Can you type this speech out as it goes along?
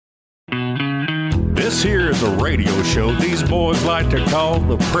This here is a radio show these boys like to call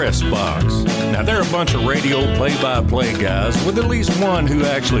the Press Box. Now, they're a bunch of radio play-by-play guys with at least one who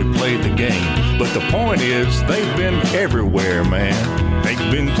actually played the game. But the point is, they've been everywhere, man. They've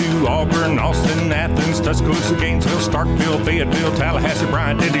been to Auburn, Austin, Athens, Tuscaloosa, Gainesville, Starkville, Fayetteville, Tallahassee,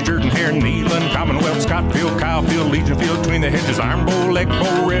 Bryant, Denny, Jordan, Hare, Neyland, Commonwealth, Scottsville, Kylefield, Legion Field, Between the Hedges, Iron Bowl, Lake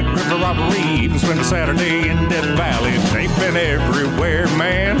Bowl, Red River, Robbery, even spent a Saturday in Death Valley. They've been everywhere,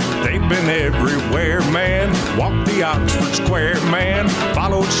 man. They've been everywhere, man. Walked the Oxford Square, man.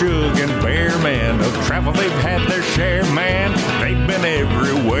 Followed Suge and Bear, man. Of travel they've had their share, man. They've been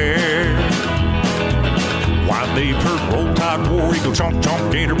everywhere. Why, they've heard Roll Tide, War Eagle, Chomp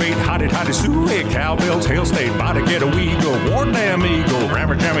Chomp, Gator Bait, Hottie Hottie, Sioux, Cowbells, Hail State, Body Get a Weagle, War Damn Eagle,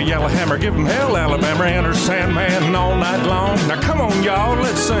 Rammer Jammer, Yellow Hammer, Give 'em Hell, Alabama, Enter Sandman all night long. Now come on, y'all,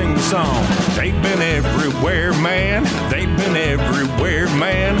 let's sing the song. They've been everywhere, man. They've been everywhere,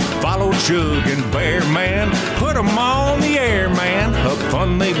 man. Followed Suge and Bear, man. Put 'em on the air, man. Of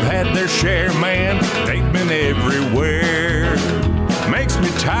fun they've had their share, man. They've been everywhere. Makes me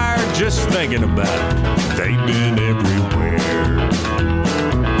tired just thinking about it. They've been everywhere.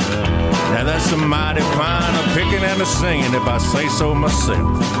 Now that's a mighty fine of picking and a singing, if I say so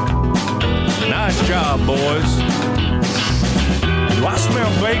myself. Nice job, boys. Do I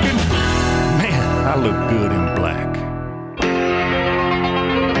smell bacon? Man, I look good in black.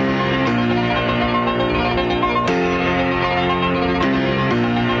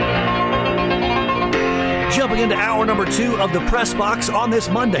 Jumping into hour number 2 of the Press Box on this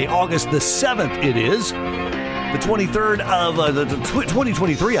Monday, August the 7th it is. The 23rd of the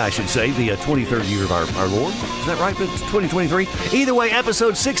 2023, I should say, the 23rd year of our Lord. Is that right? 2023? Either way,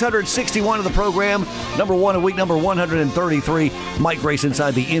 episode 661 of the program, number 1 of week number 133. Mike Grace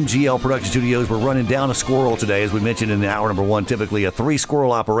inside the MGL production studios. We're running down a squirrel today, as we mentioned in hour number 1. Typically a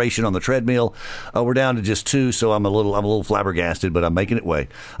 3-squirrel operation on the treadmill. We're down to just 2, so I'm a little flabbergasted, but I'm making my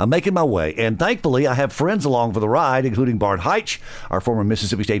way. And thankfully, I have friends along for the ride, including Bart Heitch, our former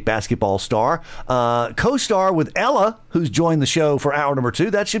Mississippi State basketball star, co-star with Ella, who's joined the show for hour number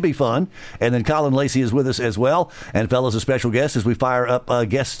 2. That should be fun. And then Colin Lacey is with us as well. And fellas, a special guest as we fire up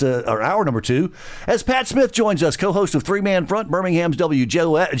hour number 2. As Pat Smith joins us, co-host of Three Man Front, Birmingham's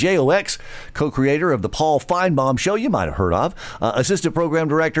WJOX, co-creator of the Paul Feinbaum Show, you might have heard of, assistant program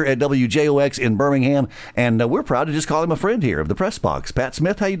director at WJOX in Birmingham. And we're proud to just call him a friend here of the Press Box. Pat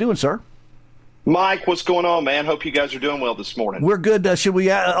Smith, how you doing, sir? Mike, what's going on, man? Hope you guys are doing well this morning. We're good. Should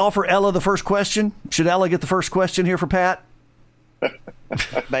we offer Ella the first question? Should Ella get the first question here for Pat?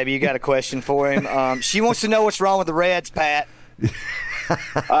 Baby, you got a question for him. She wants to know what's wrong with the Reds, Pat.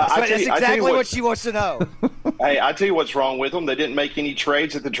 That's exactly what she wants to know. Hey, I tell you what's wrong with them. They didn't make any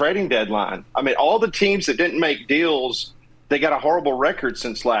trades at the trading deadline. I mean, all the teams that didn't make deals, they got a horrible record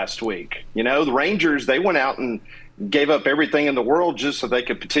since last week. You know, the Rangers, they went out and gave up everything in the world just so they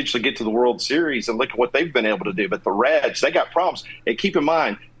could potentially get to the World Series, and look at what they've been able to do. But the Reds, they got problems. And keep in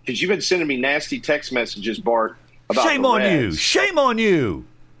mind, because you've been sending me nasty text messages, Bart, about Shame on you. Shame on you.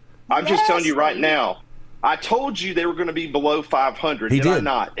 I'm just telling you right now, I told you they were going to be below 500. Did I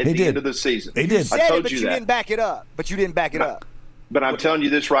not? At the end of the season. He did. You said it, but you didn't back it up. But I'm telling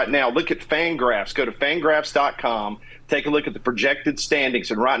you this right now. Look at Fangraphs. Go to fangraphs.com. Take a look at the projected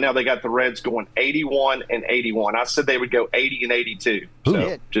standings, and right now they got the Reds going 81 and 81. I said they would go 80 and 82.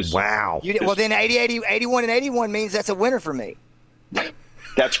 So just wow. Well, then 81 and 81 means that's a winner for me.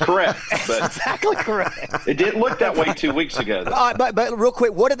 That's correct. That's exactly correct. It didn't look that way 2 weeks ago. But real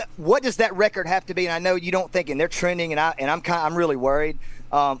quick, what does that record have to be? And I know you don't think, and they're trending, and I'm really worried.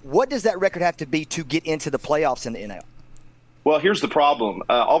 What does that record have to be to get into the playoffs in the NL? Well, here's the problem.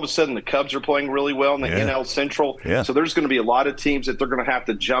 All of a sudden, the Cubs are playing really well in the NL Central. Yeah. So there's going to be a lot of teams that they're going to have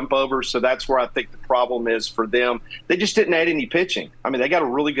to jump over. So that's where I think the problem is for them. They just didn't add any pitching. I mean, they got a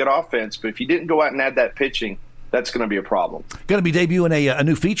really good offense, but if you didn't go out and add that pitching, that's going to be a problem. Going to be debuting a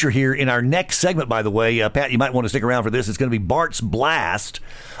new feature here in our next segment, by the way. Pat, you might want to stick around for this. It's going to be Bart's Blast,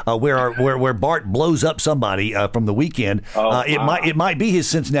 where Bart blows up somebody from the weekend. It might be his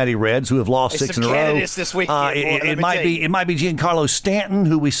Cincinnati Reds, who have lost 6 in a row. This weekend. It might be Giancarlo Stanton,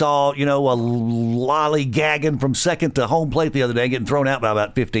 who we saw, lollygagging from second to home plate the other day, getting thrown out by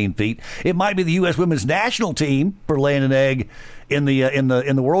about 15 feet. It might be the U.S. women's national team for laying an egg in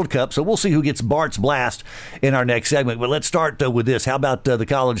the World Cup. So we'll see who gets Bart's Blast in our next segment. But let's start with this. How about the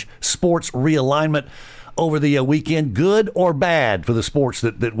college sports realignment over the weekend? Good or bad for the sports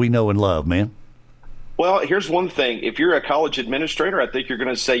that we know and love, man? Well, here's one thing. If you're a college administrator, I think you're going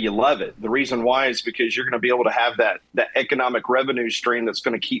to say you love it. The reason why is because you're going to be able to have that economic revenue stream that's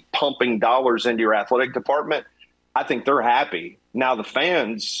going to keep pumping dollars into your athletic department. I think they're happy. Now the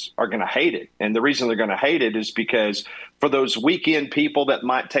fans are going to hate it. And the reason they're going to hate it is because for those weekend people that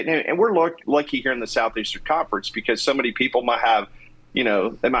might take – and we're lucky here in the Southeastern Conference because so many people might have –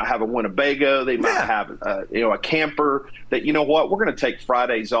 they might have a Winnebago. They might have, a camper that, you know what, we're going to take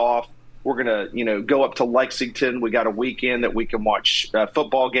Fridays off. We're going to, go up to Lexington. We got a weekend that we can watch a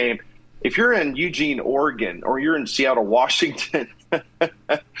football game. If you're in Eugene, Oregon, or you're in Seattle, Washington,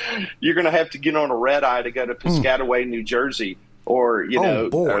 you're going to have to get on a red eye to go to Piscataway, New Jersey, or,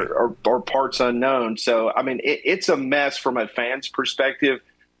 or parts unknown. So, I mean, it's a mess from a fan's perspective.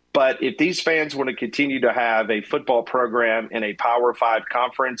 But if these fans want to continue to have a football program in a Power 5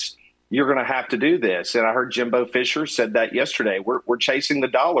 conference, you're going to have to do this. And I heard Jimbo Fisher said that yesterday. We're chasing the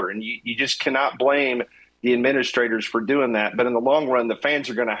dollar, and you just cannot blame the administrators for doing that. But in the long run, the fans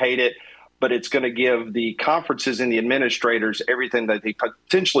are going to hate it, but it's going to give the conferences and the administrators everything that they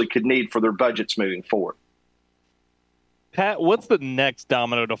potentially could need for their budgets moving forward. Pat, what's the next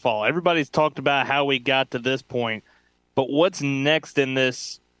domino to fall? Everybody's talked about how we got to this point, but what's next in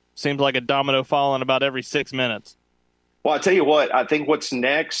this? Seems like a domino falling about every 6 minutes. Well, I tell you what, I think what's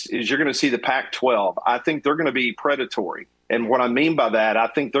next is you're going to see the Pac-12. I think they're going to be predatory. And what I mean by that, I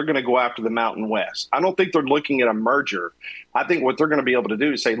think they're going to go after the Mountain West. I don't think they're looking at a merger. I think what they're going to be able to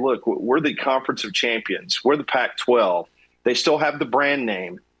do is say, look, we're the Conference of Champions. We're the Pac-12. They still have the brand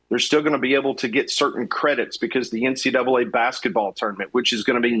name. They're still going to be able to get certain credits because the NCAA basketball tournament, which is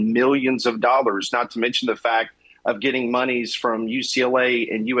going to be millions of dollars, not to mention the fact of getting monies from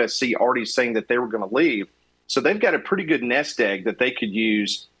UCLA and USC already saying that they were going to leave. So they've got a pretty good nest egg that they could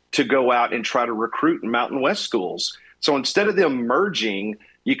use to go out and try to recruit in Mountain West schools. So instead of them merging,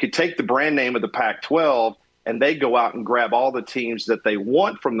 you could take the brand name of the Pac-12 and they go out and grab all the teams that they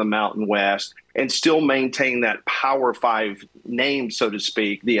want from the Mountain West and still maintain that Power 5 name, so to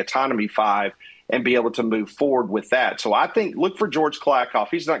speak, the Autonomy 5, and be able to move forward with that. So I think look for George Klakoff.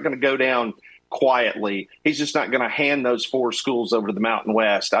 He's not going to go down quietly. He's just not going to hand those 4 schools over to the Mountain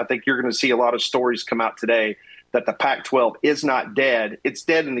West. I think you're going to see a lot of stories come out today that the Pac-12 is not dead. It's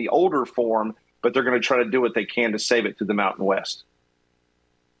dead in the older form, but they're going to try to do what they can to save it to the Mountain West.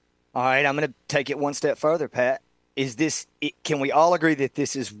 All right, I'm going to take it one step further, Pat. Can we all agree that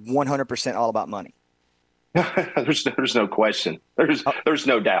this is 100% all about money? There's no question. There's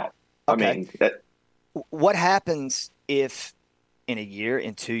no doubt. Okay. I mean, what happens if in a year,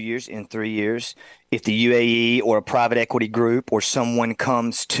 in 2 years, in 3 years, if the UAE or a private equity group or someone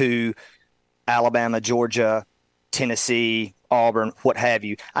comes to Alabama, Georgia, Tennessee, Auburn, what have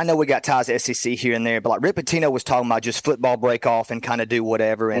you? I know we got ties to SEC here and there, but like Rick Pitino was talking about just football break off and kind of do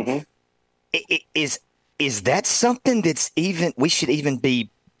whatever. And is that something that's we should even be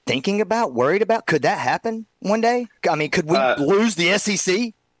thinking about, worried about? Could that happen one day? I mean, could we lose the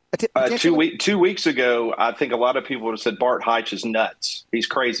SEC? 2 weeks ago, I think a lot of people would have said Bart Heitch is nuts. He's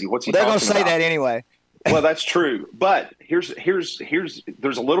crazy. What's he talking about? They're going to say that anyway. Well, that's true. But there's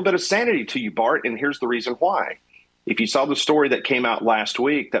a little bit of sanity to you, Bart, and here's the reason why. If you saw the story that came out last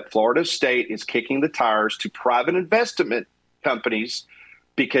week that Florida State is kicking the tires to private investment companies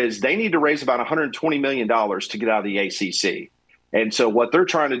because they need to raise about $120 million to get out of the ACC. And so what they're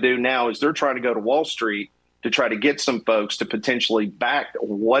trying to do now is they're trying to go to Wall Street to try to get some folks to potentially back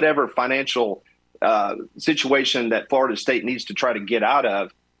whatever financial situation that Florida State needs to try to get out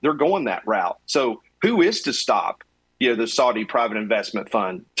of. They're going that route. So who is to stop, the Saudi private investment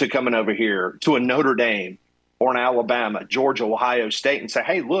fund to coming over here to a Notre Dame or an Alabama, Georgia, Ohio State and say,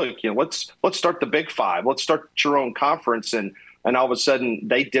 hey, look, let's start the Big Five. Let's start your own conference. And all of a sudden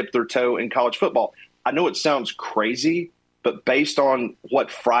they dip their toe in college football. I know it sounds crazy, but based on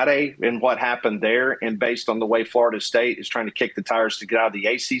what Friday and what happened there, and based on the way Florida State is trying to kick the tires to get out of the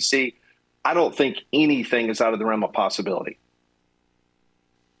ACC, I don't think anything is out of the realm of possibility.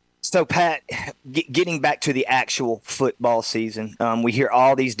 So, Pat, getting back to the actual football season, we hear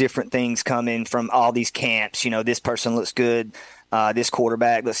all these different things coming from all these camps. This person looks good, this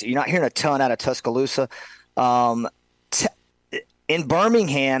quarterback. You're not hearing a ton out of Tuscaloosa. In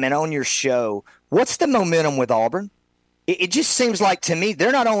Birmingham and on your show, what's the momentum with Auburn? It just seems like to me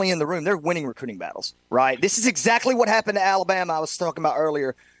they're not only in the room, they're winning recruiting battles, right? This is exactly what happened to Alabama I was talking about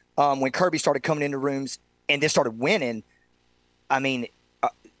earlier when Kirby started coming into rooms and then started winning. I mean,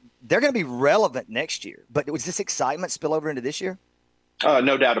 they're going to be relevant next year. But was this excitement spill over into this year?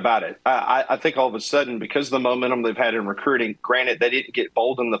 No doubt about it. I think all of a sudden, because of the momentum they've had in recruiting, granted, they didn't get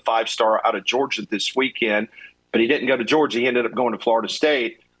Bolden, the 5-star out of Georgia this weekend, but he didn't go to Georgia. He ended up going to Florida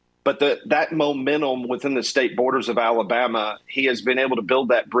State. But that momentum within the state borders of Alabama, he has been able to build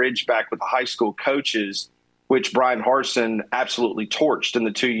that bridge back with the high school coaches, which Brian Harsin absolutely torched in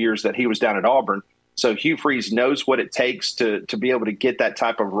the 2 years that he was down at Auburn. So Hugh Freeze knows what it takes to be able to get that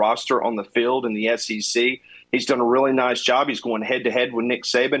type of roster on the field in the SEC. He's done a really nice job. He's going head-to-head with Nick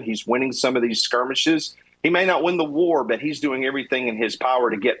Saban. He's winning some of these skirmishes. He may not win the war, but he's doing everything in his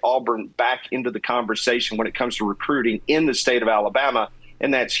power to get Auburn back into the conversation when it comes to recruiting in the state of Alabama.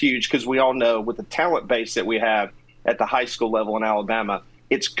 And that's huge because we all know with the talent base that we have at the high school level in Alabama,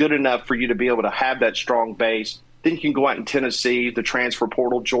 it's good enough for you to be able to have that strong base. Then you can go out in Tennessee, the transfer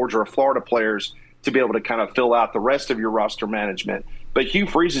portal, Georgia or Florida players to be able to kind of fill out the rest of your roster management. But Hugh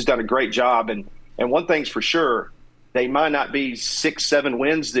Freeze has done a great job. And one thing's for sure, they might not be 6-7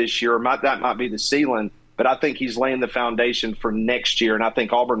 wins this year. That might be the ceiling. But I think he's laying the foundation for next year, and I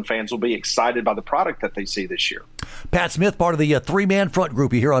think Auburn fans will be excited by the product that they see this year. Pat Smith, part of the three-man front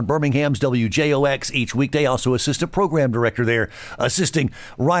group here on Birmingham's WJOX each weekday, also assistant program director there, assisting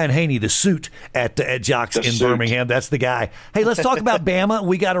Ryan Haney, the suit at JOX in Birmingham. That's the guy. Hey, let's talk about Bama.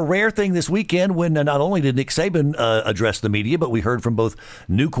 We got a rare thing this weekend when not only did Nick Saban address the media, but we heard from both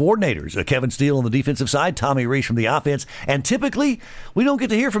new coordinators, Kevin Steele on the defensive side, Tommy Rees from the offense. And typically, we don't get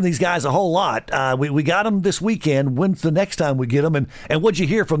to hear from these guys a whole lot. We got them this weekend. When's the next time we get them? And what'd you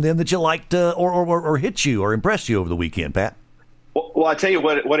hear from them that you liked or hit you or impressed you over the weekend, Pat? Well, I tell you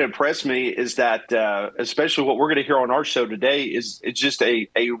what impressed me is that, especially what we're going to hear on our show today, is it's just a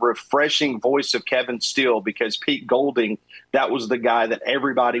refreshing voice of Kevin Steele, because Pete Golding, that was the guy that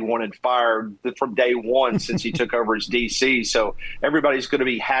everybody wanted fired from day one since he took over as DC. So everybody's going to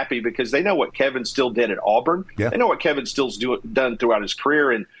be happy because they know what Kevin Steele did at Auburn. Yeah. They know what Kevin Steele's done throughout his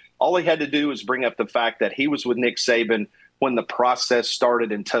career. And all he had to do was bring up the fact that he was with Nick Saban when the process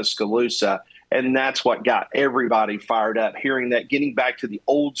started in Tuscaloosa. And that's what got everybody fired up, hearing that, getting back to the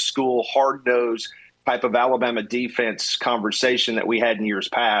old school, hard-nosed type of Alabama defense conversation that we had in years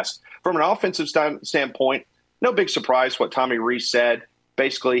past. From an offensive standpoint, no big surprise what Tommy Rees said.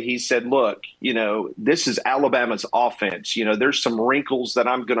 Basically, he said, look, this is Alabama's offense. There's some wrinkles that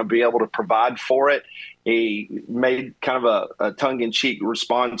I'm going to be able to provide for it. He made kind of a tongue-in-cheek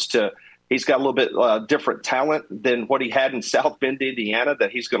response to he's got a little bit different talent than what he had in South Bend, Indiana,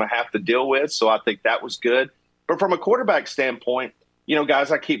 that he's going to have to deal with. So I think that was good. But from a quarterback standpoint, guys,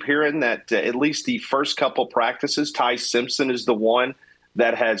 I keep hearing that at least the first couple practices, Ty Simpson is the one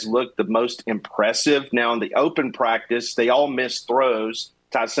that has looked the most impressive. Now, in the open practice, they all missed throws.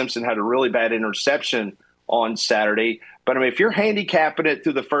 Ty Simpson had a really bad interception on Saturday. But, if you're handicapping it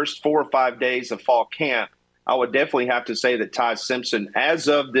through the first 4 or 5 days of fall camp, I would definitely have to say that Ty Simpson, as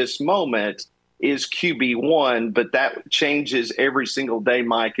of this moment, is QB1. But that changes every single day,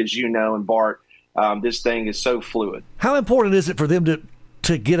 Mike, as you know, and Bart. This thing is so fluid. How important is it for them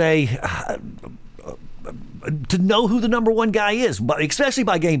to get to know who the number one guy is, but especially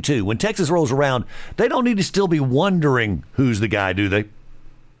by game 2? When Texas rolls around, they don't need to still be wondering who's the guy, do they?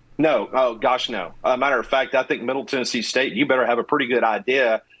 No. Oh, gosh, no. Matter of fact, I think Middle Tennessee State, you better have a pretty good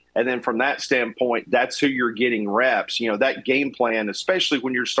idea. And then from that standpoint, that's who you're getting reps. That game plan, especially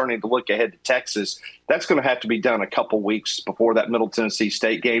when you're starting to look ahead to Texas, that's going to have to be done a couple weeks before that Middle Tennessee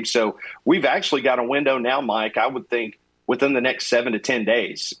State game. So we've actually got a window now, Mike, I would think, within the next 7 to 10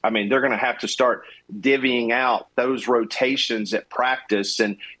 days. They're going to have to start divvying out those rotations at practice.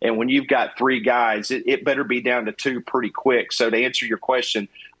 And when you've got 3 guys, it better be down to 2 pretty quick. So to answer your question,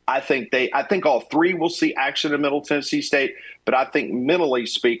 I think all 3 will see action in Middle Tennessee State, but I think mentally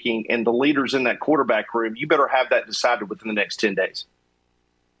speaking, and the leaders in that quarterback room, you better have that decided within the next 10 days.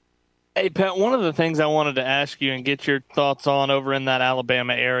 Hey, Pat, one of the things I wanted to ask you and get your thoughts on over in that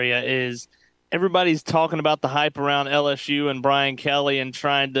Alabama area is everybody's talking about the hype around LSU and Brian Kelly and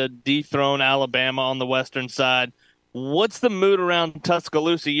trying to dethrone Alabama on the western side. What's the mood around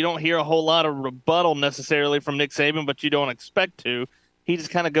Tuscaloosa? You don't hear a whole lot of rebuttal necessarily from Nick Saban, but you don't expect to. He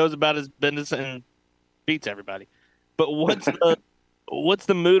just kind of goes about his business and beats everybody. But what's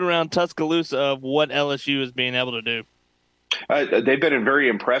the mood around Tuscaloosa of what LSU is being able to do? They've been very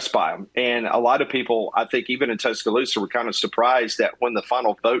impressed by him. And a lot of people, I think even in Tuscaloosa, were kind of surprised that when the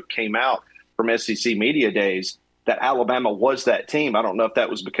final vote came out from SEC Media Days, that Alabama was that team. I don't know if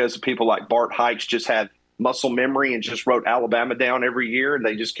that was because of people like Bart Hikes just had muscle memory and just wrote Alabama down every year and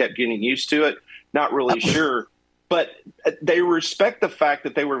they just kept getting used to it. Not really sure. But they respect the fact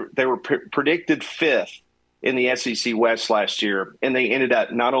that they were predicted 5th in the SEC West last year, and they ended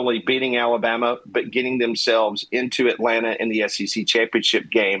up not only beating Alabama, but getting themselves into Atlanta in the SEC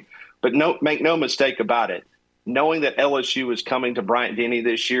championship game. But make no mistake about it, knowing that LSU is coming to Bryant-Denny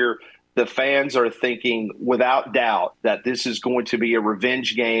this year, the fans are thinking without doubt that this is going to be a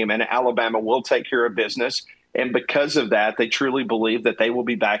revenge game and Alabama will take care of business. And because of that, they truly believe that they will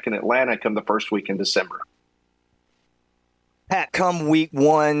be back in Atlanta come the first week in December. Pat, come week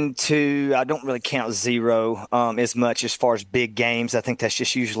 1, 2, I don't really count 0 as much as far as big games. I think that's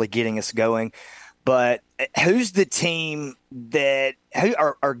just usually getting us going. But who's the team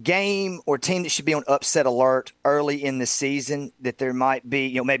or game or team that should be on upset alert early in the season that there might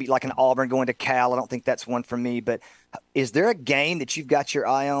be, maybe like an Auburn going to Cal? I don't think that's one for me. But is there a game that you've got your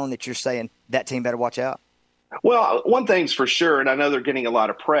eye on that you're saying that team better watch out? Well, one thing's for sure, and I know they're getting a lot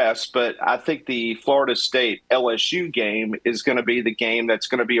of press, but I think the Florida State LSU game is going to be the game that's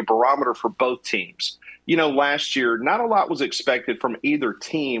going to be a barometer for both teams. Last year, not a lot was expected from either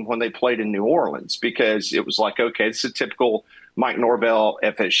team when they played in New Orleans because it was like, okay, it's a typical Mike Norvell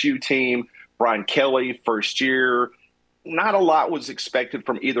FSU team, Brian Kelly, first year. Not a lot was expected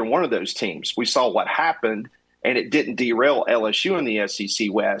from either one of those teams. We saw what happened, and it didn't derail LSU in the SEC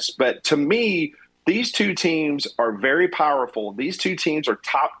West. But to me, these two teams are very powerful. These two teams are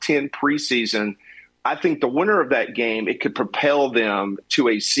top 10 preseason. I think the winner of that game, it could propel them to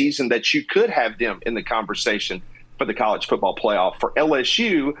a season that you could have them in the conversation for the college football playoff. For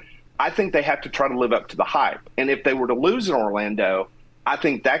LSU, I think they have to try to live up to the hype. And if they were to lose in Orlando, I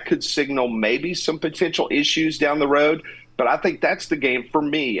think that could signal maybe some potential issues down the road. But I think that's the game for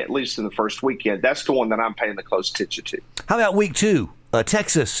me, at least in the first weekend. That's the one that I'm paying the close attention to. How about week 2,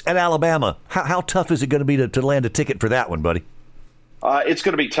 Texas at Alabama? How tough is it going to be to land a ticket for that one, buddy? It's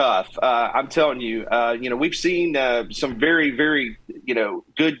going to be tough. I'm telling you, we've seen some very, very,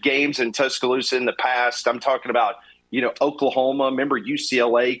 good games in Tuscaloosa in the past. I'm talking about, Oklahoma. Remember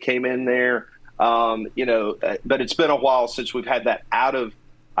UCLA came in there, but it's been a while since we've had that out of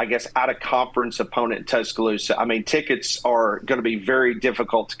conference opponent in Tuscaloosa. I mean, tickets are going to be very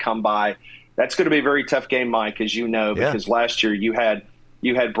difficult to come by. That's going to be a very tough game, Mike, as you know, because last year you had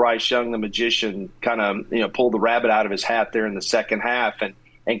Bryce Young, the magician, kind of pull the rabbit out of his hat there in the second half,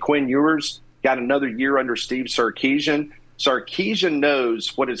 and Quinn Ewers got another year under Steve Sarkisian. Sarkisian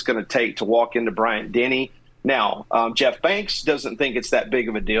knows what it's going to take to walk into Bryant-Denny. Now, Jeff Banks doesn't think it's that big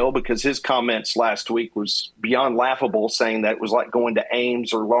of a deal because his comments last week was beyond laughable, saying that it was like going to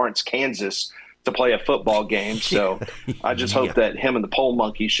Ames or Lawrence, Kansas to play a football game. So I just hope that him and the pole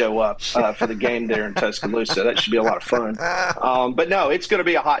monkey show up for the game there in Tuscaloosa. That should be a lot of fun. But no, it's going to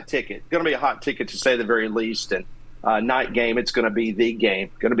be a hot ticket. Going to be a hot ticket to say the very least. And night game, it's going to be the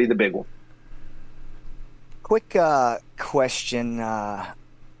game. Going to be the big one. Quick question.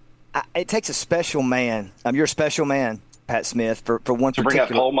 It takes a special man. You're a special man, Pat Smith, for one to particular.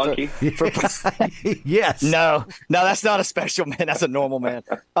 Bring up pole monkey? Yes. No, that's not a special man. That's a normal man.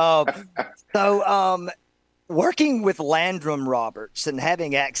 So working with Landrum Roberts and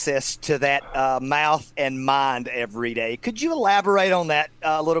having access to that mouth and mind every day, could you elaborate on that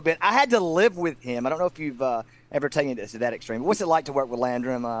a little bit? I had to live with him. I don't know if you've ever taken it to that extreme. What's it like to work with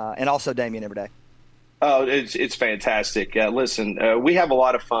Landrum and also Damien every day? Oh, it's fantastic. Listen, we have a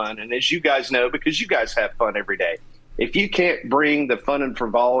lot of fun. And as you guys know, because you guys have fun every day, if you can't bring the fun and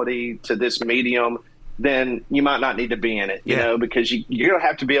frivolity to this medium, then you might not need to be in it, you know, because you're going to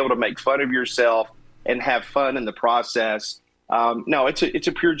have to be able to make fun of yourself and have fun in the process. No, it's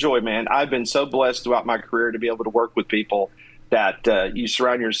a pure joy, man. I've been so blessed throughout my career to be able to work with people that you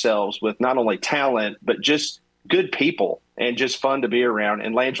surround yourselves with not only talent, but just good people and just fun to be around.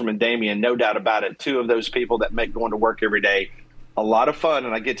 And Landrum and Damien, no doubt about it, two of those people that make going to work every day a lot of fun,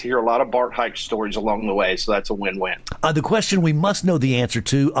 and I get to hear a lot of Bart hike stories along the way, so that's a win-win. The question we must know the answer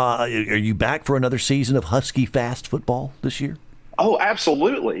to, are you back for another season of Husky Fast football this year? Oh,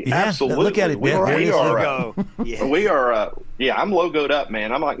 absolutely. Yeah, absolutely. Look at it. We are, I'm logoed up,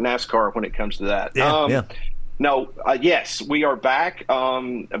 man. I'm like NASCAR when it comes to that. No, yes, we are back.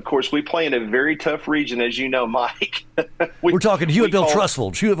 Of course, we play in a very tough region, as you know, Mike. We're talking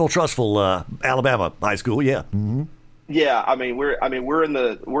Hewittville-Trussville, Alabama high school. Yeah. Mm-hmm. Yeah, we're in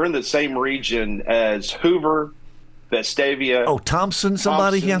the same region as Hoover, Vestavia. Oh, Thompson,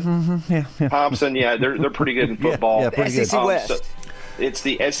 somebody, Thompson. Yeah. Thompson, yeah, they're pretty good in football. Pretty SEC good. West. So it's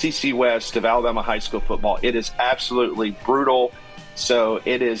the SEC West of Alabama high school football. It is absolutely brutal. So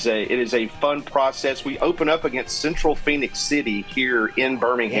it is a fun process. We open up against Central Phoenix City here in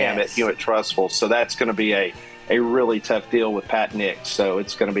Birmingham at Hewitt-Trussville. So that's going to be a really tough deal with Pat Nix. So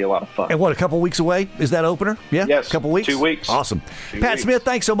it's going to be a lot of fun. And what, a couple weeks away? Is that opener? Yeah? Yes. A couple weeks? 2 weeks. Awesome. Pat Smith,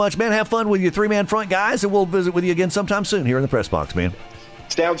 thanks so much, man. Have fun with your three-man front guys, and we'll visit with you again sometime soon here in the press box, man.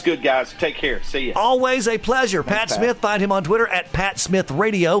 Sounds good, guys. Take care. See you. Always a pleasure. Thanks, Pat Smith. Find him on Twitter at Pat Smith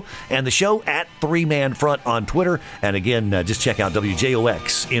Radio and the show at 3Man Front on Twitter. And again, just check out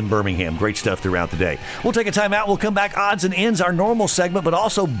WJOX in Birmingham. Great stuff throughout the day. We'll take a time out. We'll come back. Odds and Ends, our normal segment, but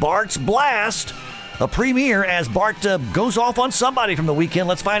also Bart's Blast, a premiere as Bart goes off on somebody from the weekend.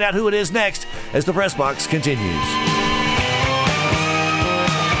 Let's find out who it is next as the press box continues.